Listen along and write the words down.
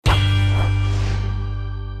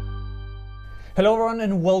Hello everyone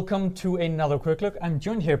and welcome to another Quick Look. I'm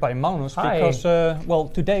joined here by Magnus Hi.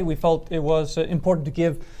 because, today we felt it was important to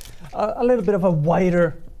give a little bit of a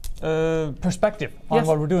wider perspective on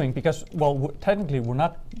what we're doing because, technically we're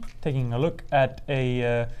not taking a look at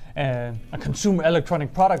a consumer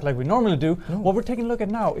electronic product like we normally do. No. What we're taking a look at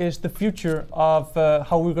now is the future of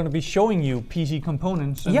how we're going to be showing you PC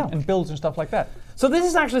components and builds and stuff like that. So this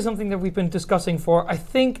is actually something that we've been discussing for, I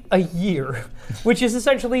think, a year, which is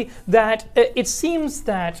essentially that it seems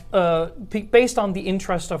that based on the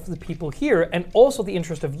interest of the people here and also the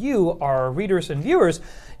interest of you, our readers and viewers,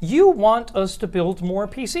 you want us to build more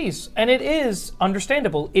PCs. And it is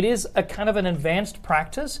understandable. It is a kind of an advanced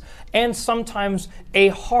practice and sometimes a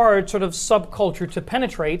hard sort of subculture to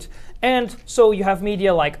penetrate. And so you have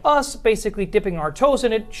media like us basically dipping our toes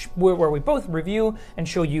in it, where we both review and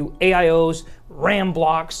show you AIOs, RAM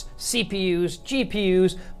blocks, CPUs,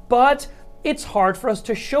 GPUs, but it's hard for us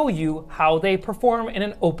to show you how they perform in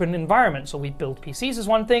an open environment. So we build PCs is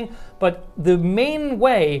one thing, but the main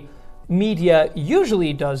way media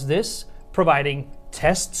usually does this, providing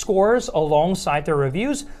test scores alongside their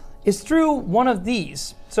reviews, is through one of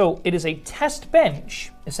these. So it is a test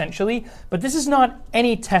bench, essentially, but this is not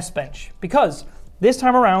any test bench, because this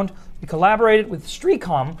time around, we collaborated with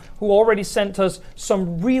Streacom, who already sent us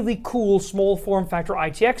some really cool small form factor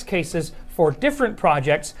ITX cases for different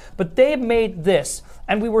projects, but they made this,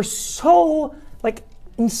 and we were so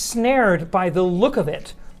ensnared by the look of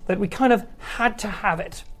it that we kind of had to have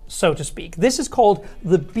it, so to speak. This is called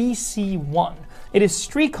the BC1. It is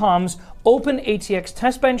Streacom's open ATX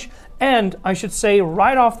test bench, and I should say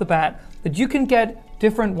right off the bat that you can get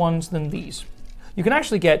different ones than these. You can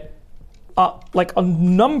actually get a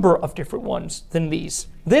number of different ones than these.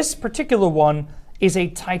 This particular one is a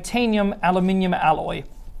titanium aluminum alloy.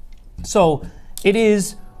 So it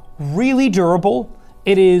is really durable,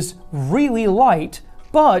 it is really light,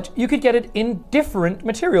 but you could get it in different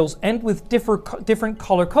materials and with different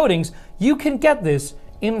color coatings. You can get this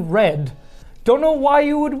in red. Don't know why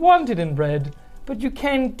you would want it in red, but you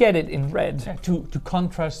can get it in red. Yeah, to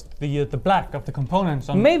contrast the black of the components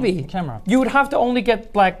on the camera. You would have to only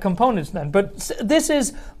get black components then, but this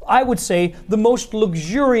is, I would say, the most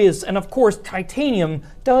luxurious, and of course titanium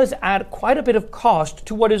does add quite a bit of cost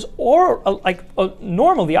to what is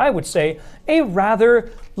normally, I would say, a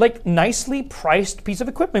rather nicely priced piece of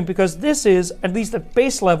equipment, because this is, at least at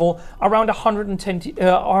base level, around 110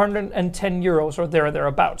 euros or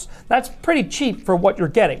thereabouts. That's pretty cheap for what you're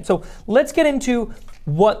getting. So let's get into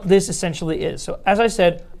what this essentially is. So as I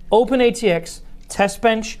said, OpenATX test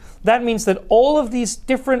bench. That means that all of these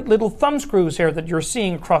different little thumb screws here that you're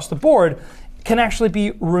seeing across the board can actually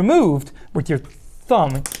be removed with your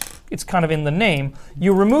thumb. It's kind of in the name.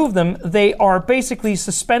 You remove them, they are basically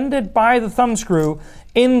suspended by the thumb screw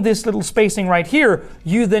in this little spacing right here.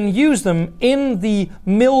 You then use them in the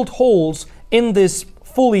milled holes in this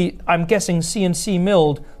fully, I'm guessing, CNC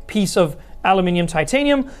milled piece of aluminium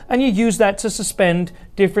titanium, and you use that to suspend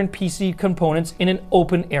different PC components in an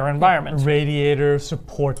open air environment. Radiator,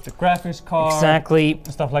 support the graphics card. Exactly.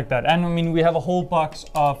 Stuff like that. And I mean, we have a whole box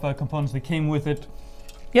of components that came with it.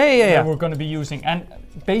 Yeah. That we're going to be using. And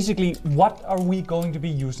basically, what are we going to be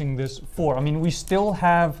using this for? I mean, we still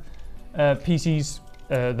have PCs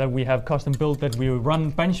that we have custom built that we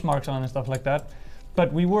run benchmarks on and stuff like that.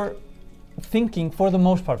 But we were thinking, for the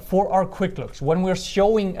most part, for our quick looks, when we're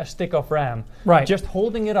showing a stick of RAM, just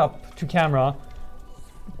holding it up to camera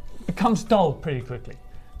becomes dull pretty quickly.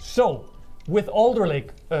 So, with Alder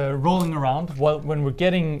Lake rolling around, when we're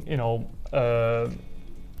getting,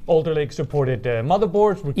 Alder Lake supported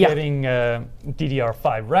motherboards, we're getting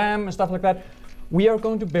DDR5 RAM and stuff like that, we are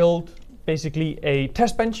going to build basically a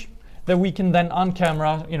test bench that we can then on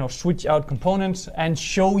camera, switch out components and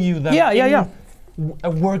show you them in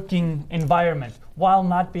a working environment while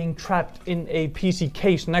not being trapped in a PC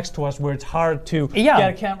case next to us where it's hard to get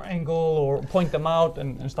a camera angle or point them out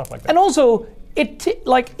and stuff like that. And also,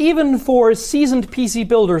 even for seasoned PC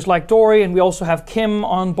builders like Dory, and we also have Kim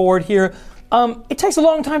on board here, it takes a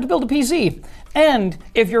long time to build a PC. And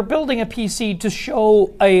if you're building a PC to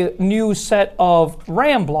show a new set of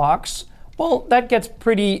RAM blocks, well, that gets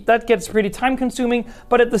pretty time consuming,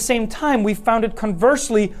 but at the same time, we found it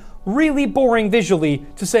conversely really boring visually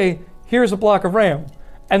to say, here's a block of RAM.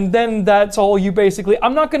 And then that's all you basically,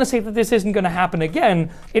 I'm not gonna say that this isn't gonna happen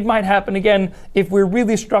again. It might happen again if we're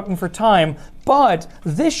really struggling for time, but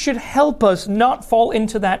this should help us not fall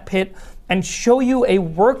into that pit and show you a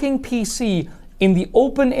working PC in the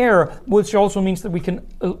open air, which also means that we can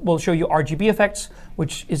will show you RGB effects,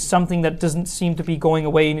 which is something that doesn't seem to be going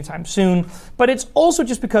away anytime soon. But it's also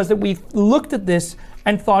just because that we've looked at this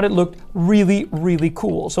and thought it looked really, really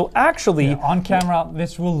cool. So actually, on camera,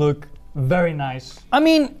 this will look very nice. I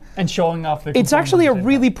mean, and showing off the it's actually a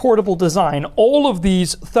really portable design. All of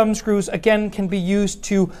these thumb screws, again, can be used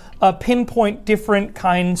to pinpoint different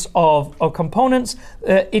kinds of components.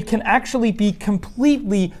 It can actually be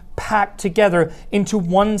completely packed together into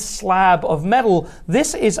one slab of metal.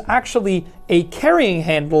 This is actually a carrying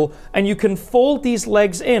handle, and you can fold these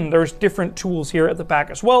legs in. There's different tools here at the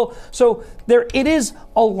back as well. So it is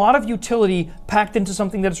a lot of utility packed into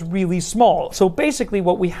something that's really small. So basically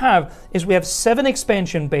what we have is we have 7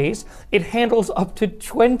 expansion bays. It handles up to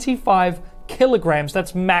 25 kilograms.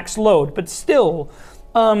 That's max load, but still.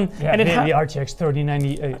 And the RTX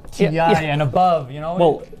 3090 Ti and above,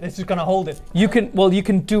 well, this is gonna hold it. You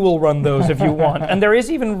can dual run those if you want, and there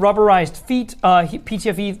is even rubberized feet,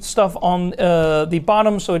 PTFE stuff on the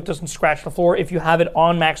bottom, so it doesn't scratch the floor. If you have it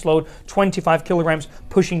on max load, 25 kilograms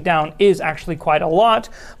pushing down is actually quite a lot.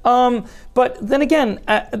 But then again,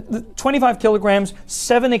 25 kilograms,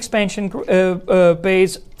 7 expansion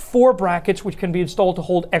bays. 4 brackets, which can be installed to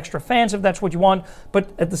hold extra fans if that's what you want, but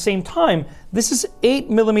at the same time, this is 8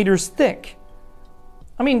 millimeters thick.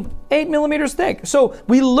 I mean, 8 millimeters thick. So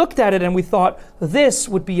we looked at it and we thought this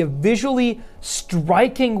would be a visually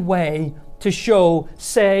striking way to show,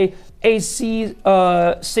 say, a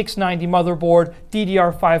C690 motherboard,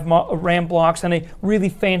 DDR5 RAM blocks, and a really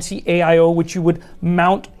fancy AIO, which you would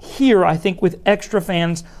mount here, I think, with extra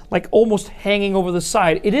fans, like almost hanging over the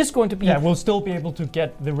side. It is going to be... Yeah, we'll still be able to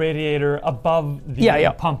get the radiator above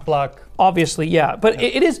the pump block. Obviously, yeah, but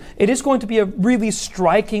it is going to be a really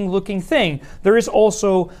striking looking thing. There is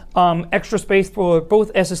also extra space for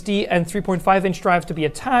both SSD and 3.5-inch drives to be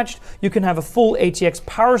attached. You can have a full ATX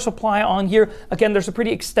power supply on here. Again, there's a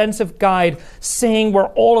pretty extensive guide saying where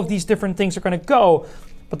all of these different things are going to go.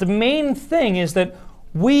 But the main thing is that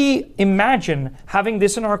we imagine having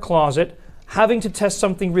this in our closet, having to test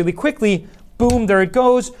something really quickly. Boom, there it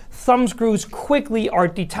goes. Thumb screws quickly are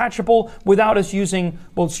detachable without us using,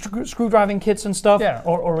 well, screw driving kits and stuff. Yeah,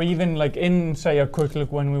 or even like in, say, a quick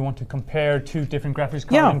look when we want to compare 2 different graphics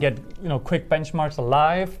cards and get, quick benchmarks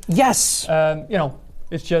alive. Yes.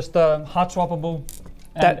 It's just hot swappable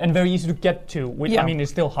and very easy to get to. I mean,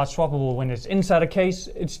 it's still hot swappable when it's inside a case.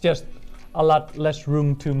 It's just a lot less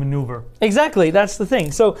room to maneuver. Exactly, that's the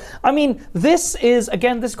thing. So, I mean, this is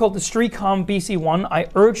called the Streacom BC1. I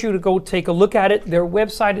urge you to go take a look at it. Their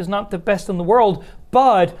website is not the best in the world,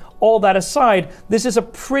 but all that aside, this is a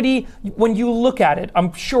pretty, when you look at it,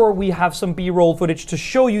 I'm sure we have some B-roll footage to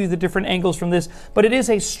show you the different angles from this, but it is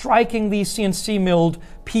a strikingly CNC milled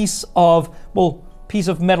piece of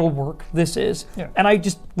metalwork, this is. Yeah. And I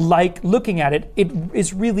just like looking at it. It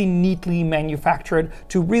is really neatly manufactured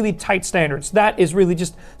to really tight standards. That is really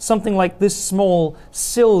just something like this small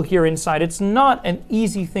sill here inside. It's not an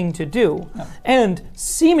easy thing to do. No. And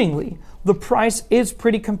seemingly, the price is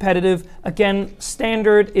pretty competitive. Again,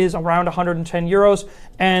 standard is around 110 euros,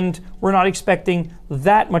 and we're not expecting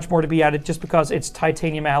that much more to be added just because it's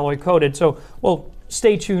titanium alloy coated. So,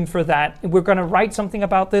 stay tuned for that. We're going to write something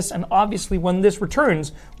about this, and obviously when this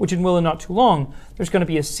returns, which it will in not too long, there's going to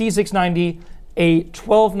be a C690, a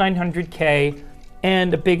 12900K,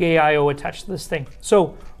 and a big AIO attached to this thing.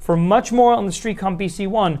 So for much more on the Streacom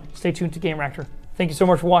BC1, stay tuned to Gamereactor. Thank you so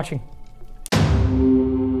much for watching.